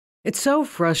It's so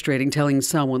frustrating telling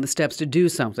someone the steps to do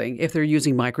something if they're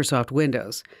using Microsoft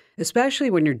Windows,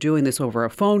 especially when you're doing this over a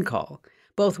phone call.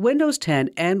 Both Windows 10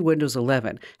 and Windows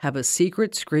 11 have a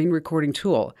secret screen recording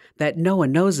tool that no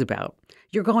one knows about.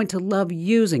 You're going to love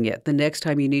using it the next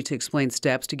time you need to explain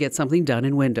steps to get something done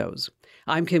in Windows.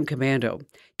 I'm Kim Komando.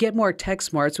 Get more tech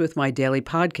smarts with my daily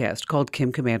podcast called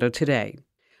Kim Komando Today.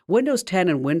 Windows 10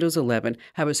 and Windows 11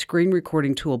 have a screen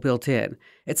recording tool built in.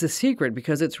 It's a secret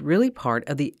because it's really part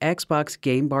of the Xbox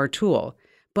Game Bar tool,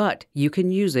 but you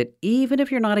can use it even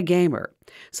if you're not a gamer.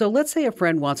 So let's say a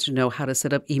friend wants to know how to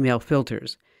set up email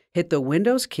filters. Hit the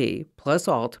Windows key plus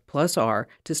Alt plus R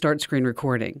to start screen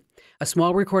recording. A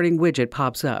small recording widget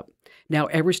pops up. Now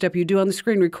every step you do on the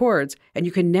screen records, and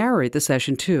you can narrate the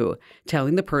session too,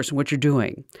 telling the person what you're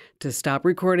doing. To stop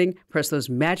recording, press those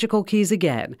magical keys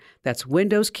again. That's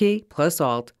Windows key plus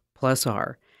Alt plus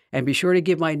R. And be sure to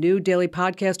give my new daily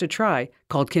podcast a try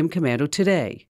called Kim Komando Today.